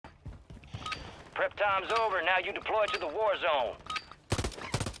Prep time's over. Now you deploy to the war zone.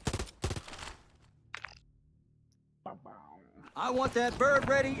 I want that bird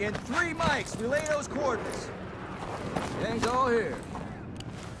ready in 3 mics. Relay those coordinates. Gang's all here.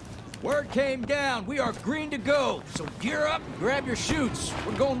 Word came down. We are green to go. So gear up and grab your chutes.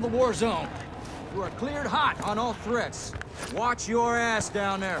 We're going to the war zone. You are cleared hot on all threats. Watch your ass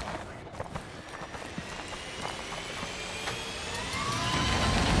down there.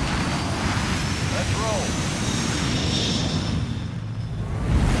 Let's roll.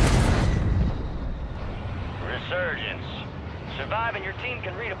 Resurgence. Survive and your team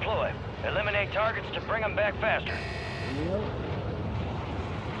can redeploy. Eliminate targets to bring them back faster.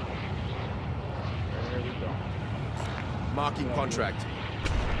 Marking contract.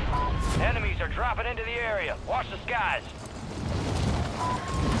 Enemies are dropping into the area. Watch the skies.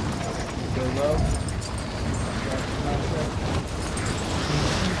 Go low.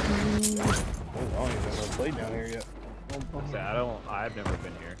 I don't even know played down here yet. I've never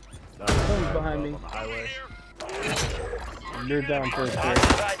been here. Someone's behind me. On the highway. You're down first.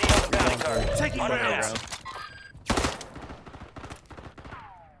 Positive ID on the bounty target. Taking On rounds.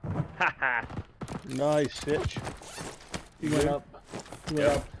 Haha. Nice, Fitch. He went up. He went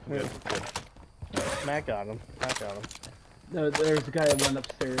up. Good. Mac got him. Mac got him. No, there's a guy that went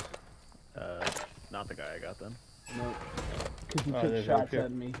upstairs. Not the guy I got then. No. Because he Oh, took there's shots up here.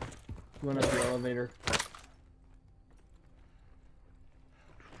 at me. He went up the elevator.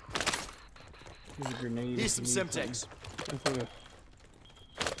 Here's a grenade. Here's some if you need Semtex. That's okay.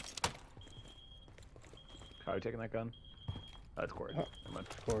 How are you taking that gun? That's Corey. Never mind.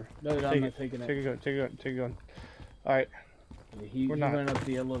 Score. No, no, I'm not taking Take it. a gun. Take a gun. Take a gun. All right. Yeah, he We're not. went up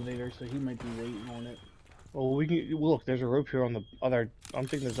the elevator, so he might be waiting on it. Well, we can look. There's a rope here on the other. I'm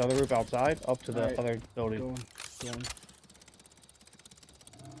thinking there's another rope outside, up to the Alright. other building. Going.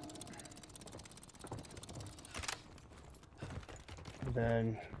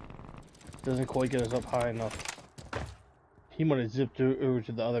 Then doesn't quite get us up high enough. He might have zipped over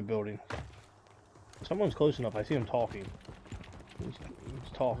to the other building. Someone's close enough. I see him talking. He's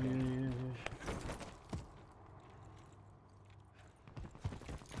talking.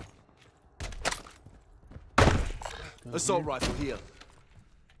 Assault rifle here.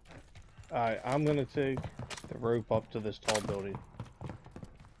 Alright, I'm gonna take the rope up to this tall building.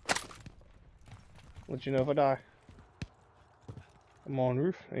 Let you know if I die. I'm on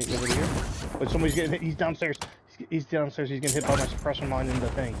roof. Ain't nobody here. But somebody's getting hit. He's downstairs. He's downstairs. He's getting hit by my suppression mine in the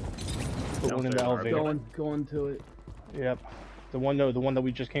thing. The one in the Downstairs, elevator. Going to it. Yep. The one that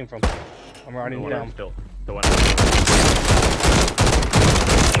we just came from. I'm riding down. Still. The one.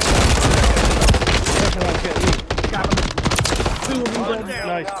 Got him. Two of them Hunt dead. down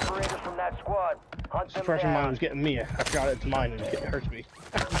Nice. the operators from that squad. Hunt them Suppression mine down. was getting me. I shot it to mine and it hurts me.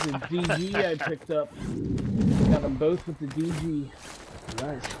 This is DG I picked up. Got them both with the DG.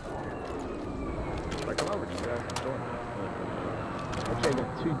 Nice. Come over to you guys. Actually, I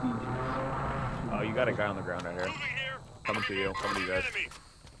got 2 DGs. Oh, you got a guy on the ground right here. Coming to you. Coming to you guys.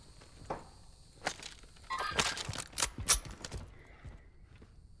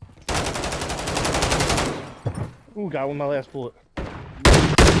 Ooh, got one my last bullet. I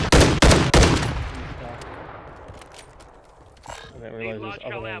didn't realize this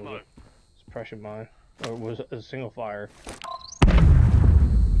other one was a suppression mine. Or was a single fire. What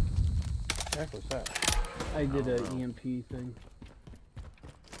the heck was that? I did an EMP thing.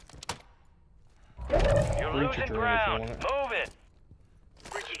 You're Breacher losing droid if you ground. want it. Move it.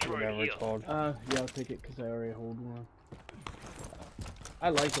 Whatever it's called. Yeah, I'll take it because I already hold one. I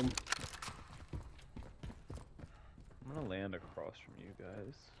like them. I'm gonna land across from you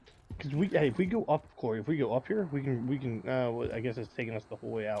guys. Cause if we go up, Corey, if we go up here, we can. Well, I guess it's taking us the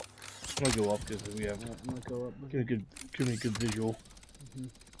whole way out. I'm gonna go up because we have Yeah, I'm gonna go up. With give me a good visual.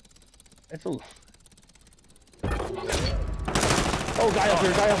 That's a. Oh, guy up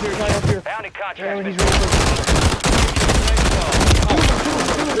here! Bounty Yeah, contract. he's been- really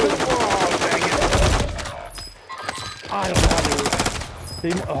I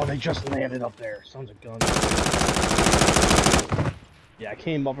don't know how they just landed up there. Sons of guns. Yeah, I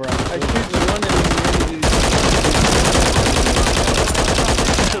came up around. I shoot the one and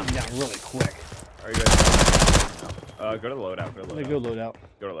Took me down really quick. Are you guys? Go to the loadout. Go to the Let me loadout. go load out.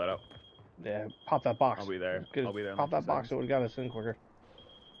 Go to the loadout. Yeah, pop that box. I'll be there. Good. I'll be there in Pop like that 2 box so it got us in quicker.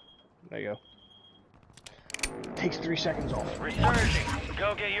 There you go. Takes 3 seconds off. Resurging.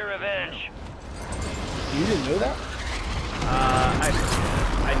 Go get your revenge. You didn't know that?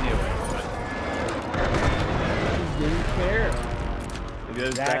 I knew didn't care. it. There's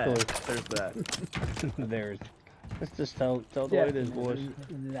Exactly. that. There's that. There's. Let's just tell the way it is, boys.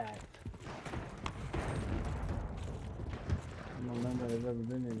 That. don't remember I've ever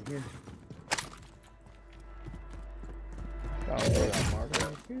been in here. Oh, yeah, Mark.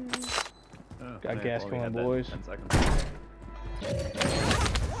 Oh, Got man, gas well, we going, had that boys. 10 seconds.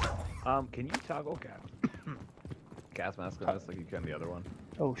 Can you toggle gas mask on this like you can the other one?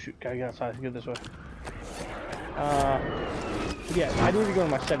 Oh shoot, gotta get outside. Get this way. Yeah, I need to go to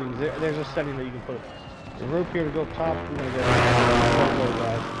my settings. There's a setting that you can put. The rope here to go up top. We're gonna go low,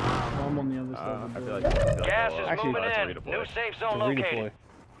 guys. I'm on the other side of I the feel building. like Gas is Actually, moving that's a in. redeploy. New safe zone To located. redeploy.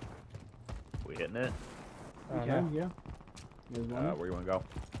 We hitting it? I don't Yeah, know. yeah. There's one. Where you wanna go?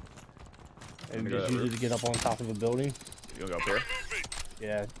 Maybe go just that use it roof? to get up on top of a building. You wanna go up here?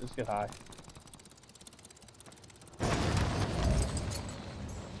 Yeah, let's get high.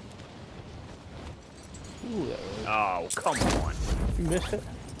 Ooh, that was... Oh, come on. You missed it?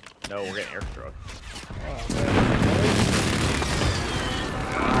 No, we're getting airstruck.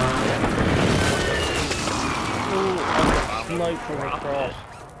 Ooh, I'm sniped from across.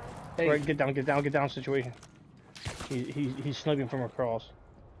 Hey. Right, get down situation. He's sniping from across.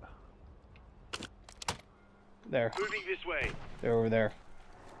 There. Moving this way. They're over there.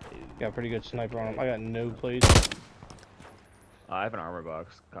 Got a pretty good sniper on him. I got no plates. I have an armor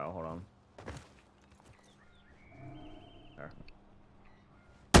box. Kyle, hold on. There.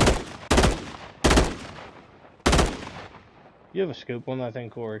 You have a scope on that thing,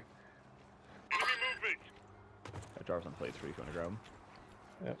 Corey. I dropped some plates for you if you want to grab them.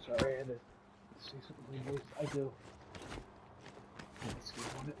 Sorry, I had to see something. I do. Let's get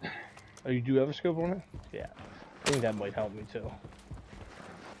on it. Oh, you do have a scope on it? Yeah. I think that might help me too.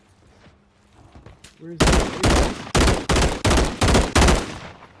 Where's that?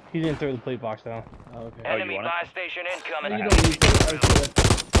 He didn't throw the plate box down. Oh, okay. Oh, you Enemy want it? buy station incoming. You don't need to.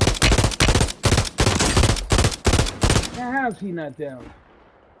 How's he not down?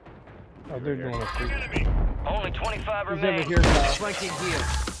 Oh, they're doing a scoop. Only 25 He's over remain. here, Kyle. Flanking here.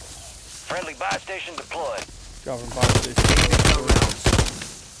 Friendly buy station deployed. Dropping box station.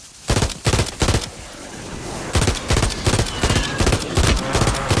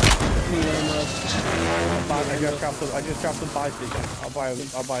 Need ammo. I just dropped the buy station. I'll buy an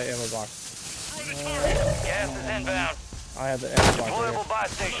ammo box. Gas is inbound. I have the ammo box right Deployable buy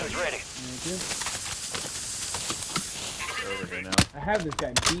stations ready. Thank They're over here now. you. I have this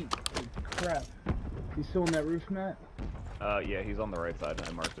guy beat. Holy crap. He's still on that roof, Matt? Yeah, he's on the right side.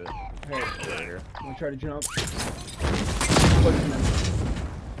 I marked it. Hey, Over here. I'm gonna try to jump. Pushing him.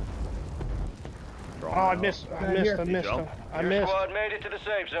 here. Oh, I missed. I missed. I missed. jump? I Your missed. squad made it to the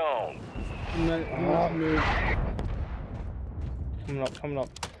safe zone. He must move. Coming up.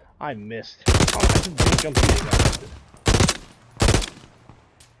 I missed. Oh, I didn't jump in.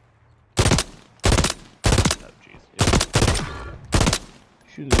 Oh, jeez. Yeah.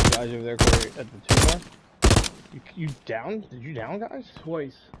 Shooting these guys over there, Corey, at the 2 bar. You down? Did you down, guys?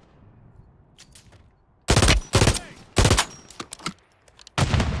 Twice.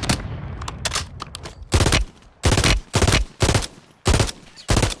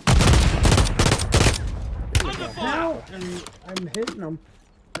 How? I'm hitting him.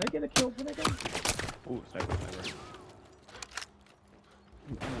 Did I get a kill for that guy? Ooh, sniper. I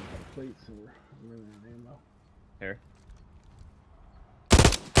don't have plates, so we're running out of ammo. Here.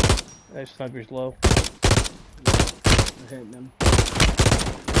 That sniper's low. I'm hitting him.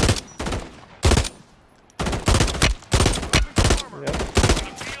 Yep.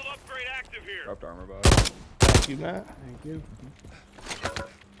 Dropped armor box. Thank you, Matt. Thank you.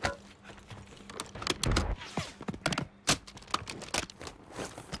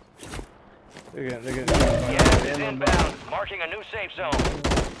 They're getting. Gas is inbound. Marking a new safe zone.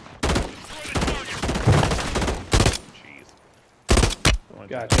 Jeez.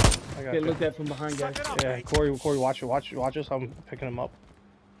 Gotcha. I got Get you. looked at from behind, guys. Yeah, Corey, watch us. I'm picking him up.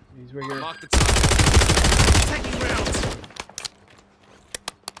 He's right here. Mark the target. Taking rounds.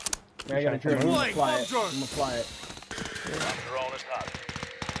 I got a drone. I'm gonna fly it. Drone. I'm gonna fly it. Drone is hot.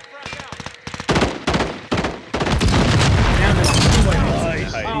 Damn it.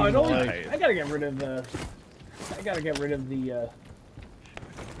 Nice. Oh, it only. Nice. I gotta get rid of the. I gotta get rid of the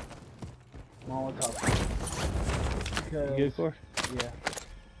Molotov. You Because, good, Corey? yeah.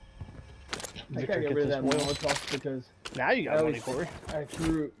 I Victor, gotta get rid of that this oil. Molotov because Now you got I money, was- Corey. I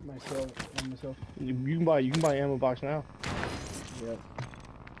threw it myself on myself. You can buy ammo box now. Yep.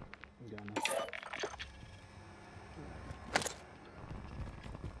 I'm gonna.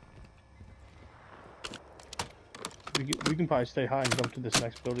 We can probably stay high and jump to this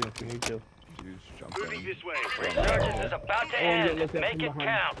next building if we need to. You just jump in. way. Resurgence is about to end. look at Make from it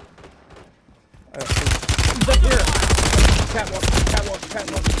behind. count. He's up here! Catwalk.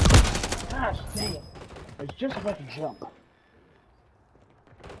 Gosh dang it. I was just about to jump.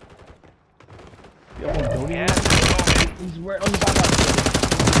 You have one building? Gas is moving. He's right on the buy box.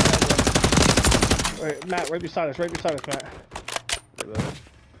 Alright, Matt, right beside us, Matt. Reload.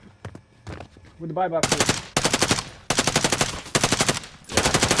 With the buy box.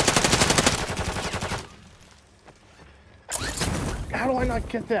 How do I not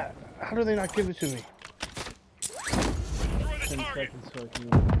get that? How do they not give it to me? 10 seconds so I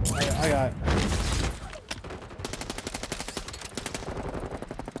can. I got.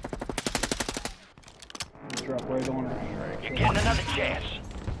 Drop right on it. You're getting another chance.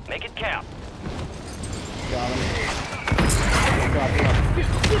 Make it count. Got him.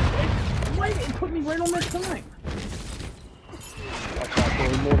 Why it put me right on that sign? Watch out,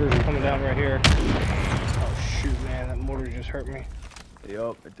 boy. Mortars are coming down right here. Oh shoot, man, that mortar just hurt me.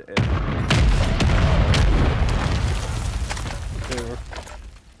 Yup, it did. It's over.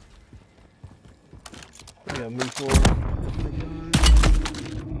 We gotta move forward.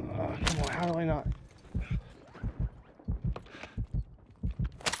 Come on, how do I not?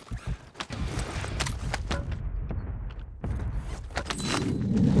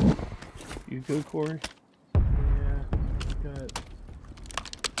 You good, Corey? Yeah, got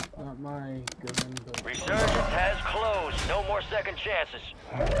not my gun, but Resurgence has closed. No more second chances.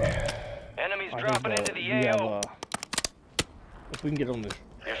 Enemies dropping into the AO. If we can get on this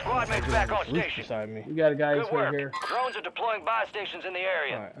Your squad mate's back on roof station. beside me. we got a guy Good who's right work. here. Drones are deploying buy stations in the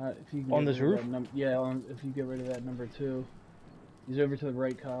area. Alright. If you can On get this rid of roof? that yeah, if you get rid of that number 2. He's over to the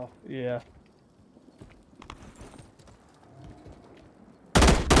right, Kyle. Yeah.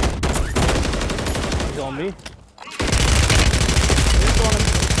 He's on me.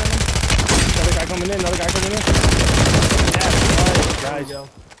 Another guy coming in. Nice, guys.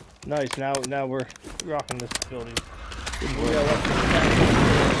 Nice. Now we're rocking this building. Good work.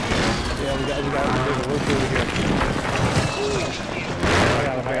 Yeah, we got him. There's a roof over here.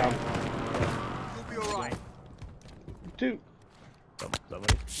 I got him. You'll be alright. Dude,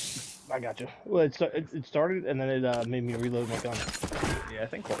 Somebody? I got you. Well, it started and then it made me reload my gun. Yeah, I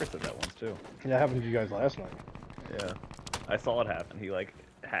think Corey said that once too. That happened to you guys last night. Yeah. I saw it happen. He like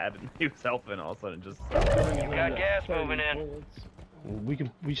had he was helping, all of a sudden it just You got gas moving in.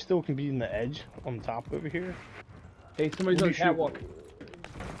 We still can be in the edge on the top over here. Hey, somebody's on the catwalk.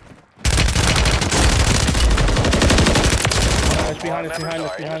 It's behind us.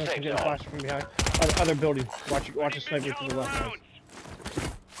 I'm getting flashed from behind. Other building. Watch a sniper to the left. Guys.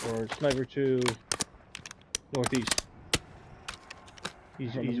 Or sniper to northeast.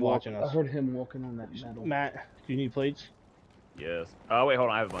 He's watching I us. heard him walking on that metal. Matt, do you need plates? yes. Oh wait, hold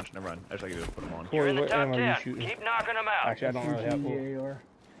on, I have a bunch. Never mind. I just like to put them on. You're in the what top ammo are you 10. shooting? Keep knocking them out. Actually, I don't really have. GAR.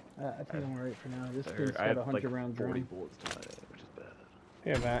 I think I'm alright for now. This thing's I got have a 100 like round 40 drum. bullets to my head, which is bad.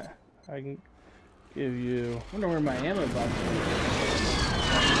 Here, Matt. I can give you. I wonder where my ammo box is.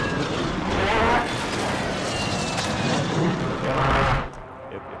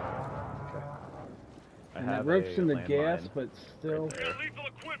 Yep. And that rope's in the gas, but still. Lethal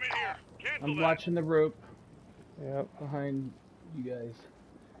equipment here. Cancel I'm that. watching the rope Yep. behind you guys.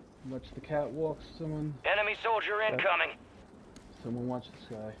 Watch the catwalk. Someone Enemy soldier incoming. watch the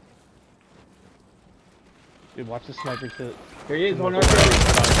sky. Dude, watch the sniper to. Here he is on our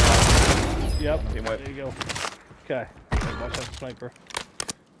side. Yep. Team wipe. There you go. Okay. Watch that sniper.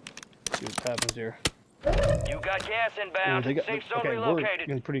 See what happens here. You got gas inbound. They got- Safe zone okay, we're relocated.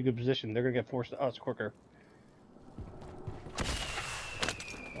 in pretty good position. They're gonna get forced to us quicker.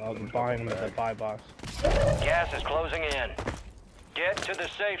 They're buying them at that buy box. Gas is closing in. Get to the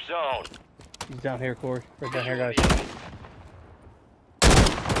safe zone. He's down here, Corey. Right down here, guys.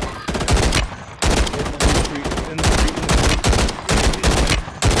 In the street.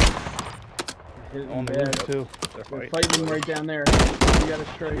 Hit On the bad. roof too. They're We're fighting. fighting him right down there. We got a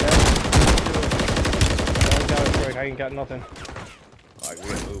straight. I got it, Greg. I ain't got nothing. Alright,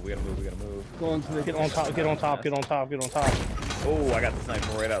 we gotta move. Going to the Get on top. Get on top. Oh, I got the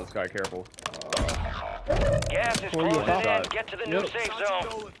sniper right out of the sky, careful. Gas is Where you closing at? in. Get to the new Yep. safe Sergeant zone.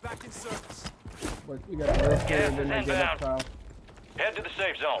 Dolan, back in service. But we got the roof there, Gas and then is they get up inbound. top. Head to the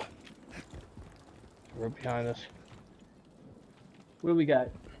safe zone. We're behind us. What do we got?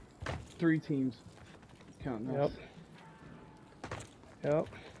 3 teams. Counting us. Yep.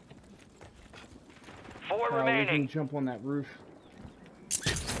 4 We can remaining. jump on that roof.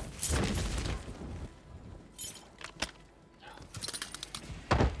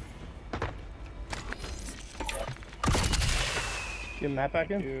 Get Matt back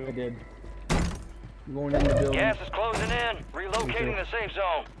in. I did. I'm going in the building. Gas is closing in. Relocating the safe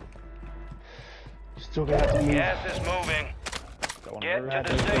zone. Still gonna have to move. Gas is moving. Got one Get over.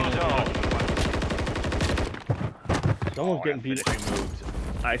 to the safe zone. Someone's getting beat. We moved.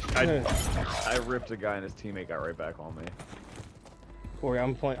 I ripped a guy and his teammate got right back on me. Corey,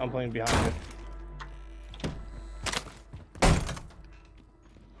 I'm playing behind you.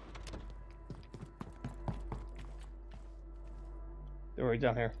 They're right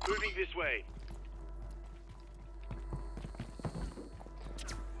down here. Moving this way.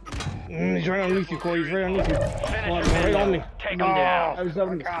 He's right underneath you, Corey. He's right underneath you. Finish Right him. on me. Take him down. I was up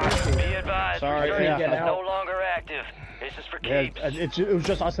in the Be station. advised, Sorry, restraint yeah. is no longer active. This is for Yeah, keeps. it was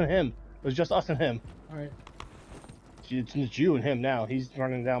just us and him. It was just us and him. Alright. It's you and him now. He's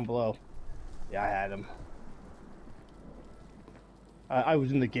running down below. Yeah, I had him. I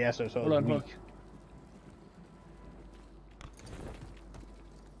was in the gasser, so Hold it on, was hold weak.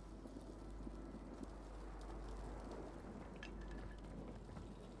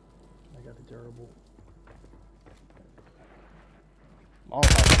 I got the durable. All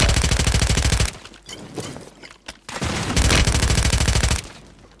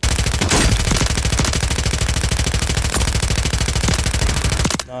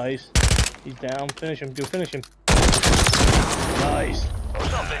Nice. He's down. Finish him. Go finish him. Nice.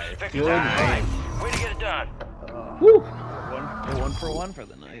 Something's victory. Good. Way to get it done. Woo! One for one for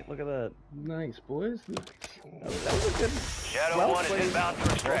the night. Look at that. Nice, boys. That was a good. Shadow Well 1 is played. inbound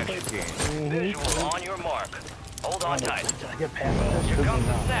for extraction. Visual on your mark. Hold on tight. Did I get past Here comes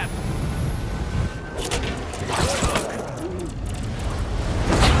the snap.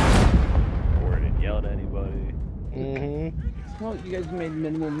 Or didn't yell at anybody. Mm-hmm. Well, you guys made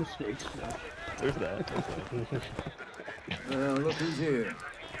minimal mistakes. So. There's that. Look who's here.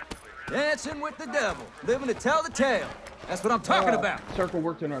 Dancing with the devil, living to tell the tale. That's what I'm talking about. Circle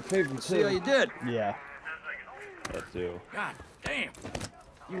worked in our favor, too. See how you did. Yeah. That too. God damn.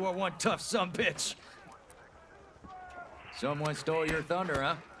 You are one tough sumbitch. Someone stole your thunder,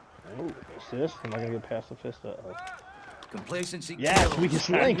 huh? Oh, assist? Am I gonna get past the fist? Uh-oh. Complacency Yes, kills. we can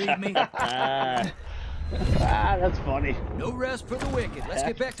slink. Read me? That's funny. No rest for the wicked. Let's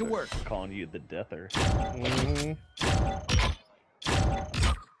get back to work. Calling you the deather. Mm-hmm.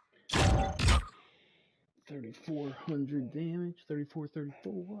 3,400 damage. 34.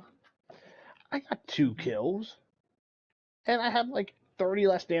 I got 2 kills. And I have like 30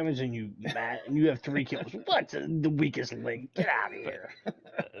 less damage than you, Matt, and you have 3 kills. What's the weakest link? Get out of here.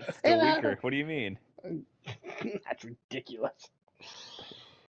 Still weaker. What do you mean? That's ridiculous.